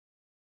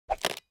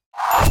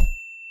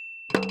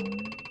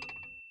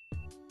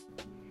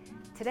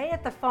Today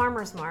at the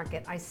farmer's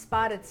market, I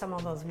spotted some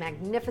of those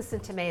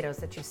magnificent tomatoes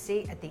that you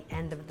see at the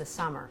end of the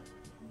summer.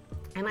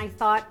 And I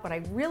thought what I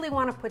really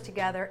want to put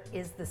together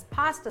is this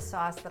pasta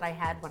sauce that I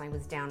had when I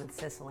was down in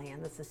Sicily.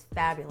 And this is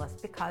fabulous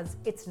because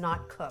it's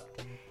not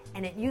cooked.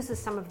 And it uses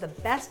some of the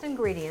best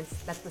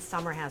ingredients that the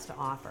summer has to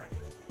offer.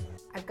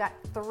 I've got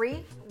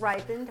 3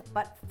 ripened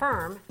but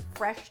firm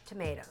fresh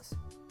tomatoes.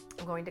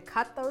 I'm going to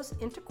cut those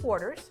into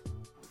quarters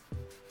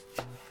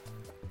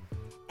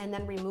and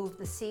then remove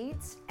the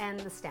seeds and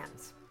the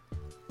stems.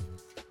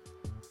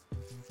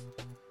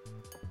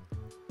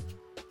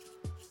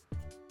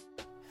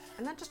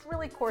 And then just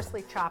really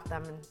coarsely chop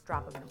them and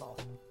drop them in a bowl.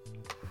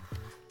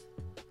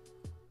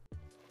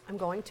 I'm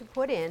going to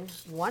put in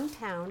 1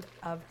 pound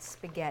of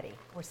spaghetti,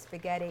 or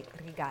spaghetti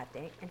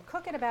rigate, and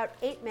cook it about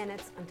 8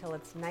 minutes until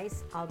it's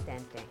nice al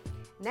dente.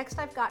 Next,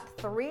 I've got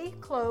 3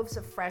 cloves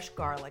of fresh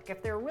garlic.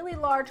 If they're really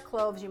large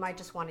cloves, you might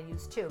just want to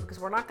use 2 because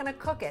we're not going to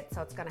cook it,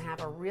 so it's going to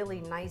have a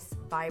really nice,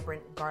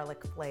 vibrant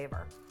garlic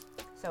flavor.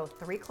 So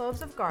 3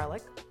 cloves of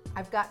garlic.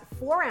 I've got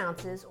 4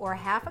 ounces or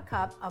 ½ a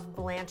cup of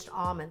blanched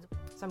almonds.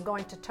 So I'm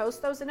going to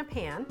toast those in a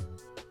pan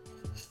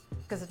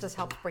because it just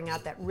helps bring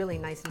out that really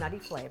nice nutty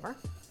flavor.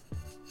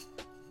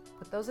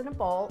 Put those in a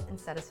bowl and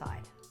set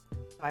aside.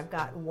 I've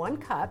got 1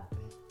 cup,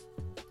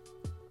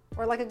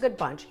 or like a good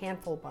bunch,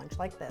 handful bunch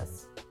like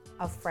this,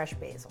 of fresh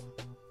basil.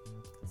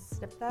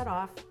 Snip that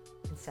off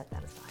and set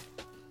that aside.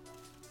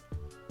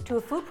 To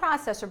a food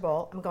processor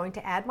bowl, I'm going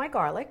to add my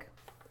garlic,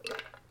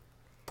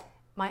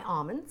 my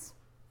almonds,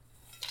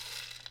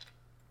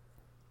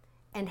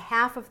 and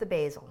half of the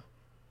basil.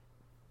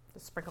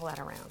 Just sprinkle that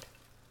around.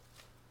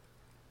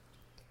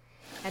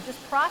 And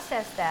just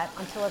process that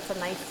until it's a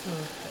nice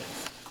smooth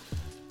paste.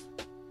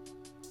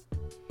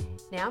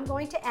 Now I'm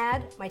going to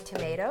add my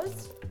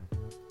tomatoes,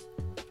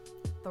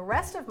 the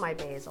rest of my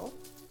basil,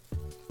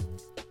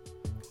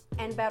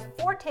 and about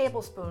 4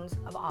 tablespoons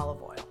of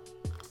olive oil.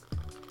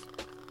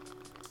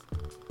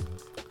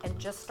 And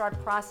just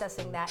start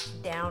processing that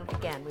down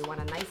again. We want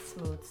a nice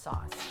smooth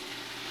sauce.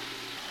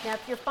 Now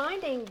if you're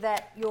finding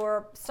that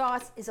your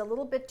sauce is a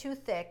little bit too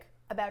thick,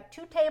 about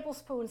 2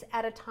 tablespoons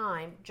at a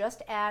time,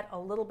 just add a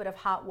little bit of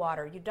hot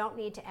water. You don't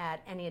need to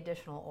add any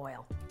additional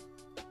oil.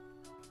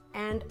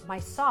 And my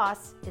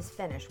sauce is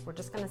finished. We're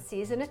just going to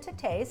season it to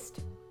taste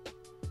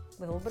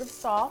with a little bit of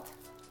salt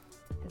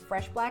and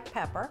fresh black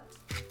pepper.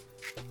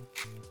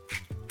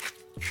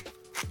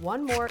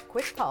 1 more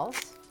quick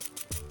pulse.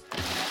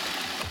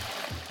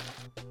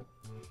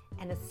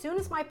 And as soon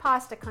as my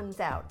pasta comes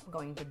out, I'm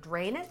going to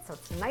drain it so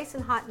it's nice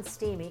and hot and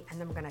steamy, and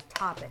then we're going to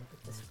top it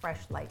with this fresh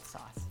light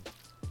sauce.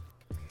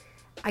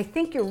 I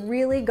think you're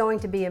really going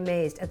to be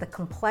amazed at the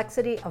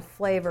complexity of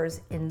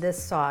flavors in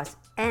this sauce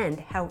and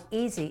how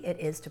easy it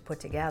is to put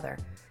together.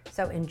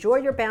 So enjoy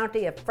your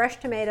bounty of fresh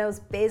tomatoes,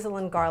 basil,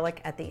 and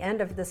garlic at the end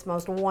of this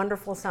most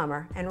wonderful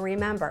summer. And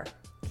remember,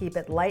 keep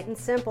it light and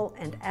simple,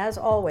 and as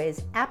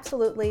always,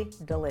 absolutely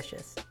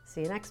delicious.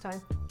 See you next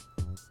time.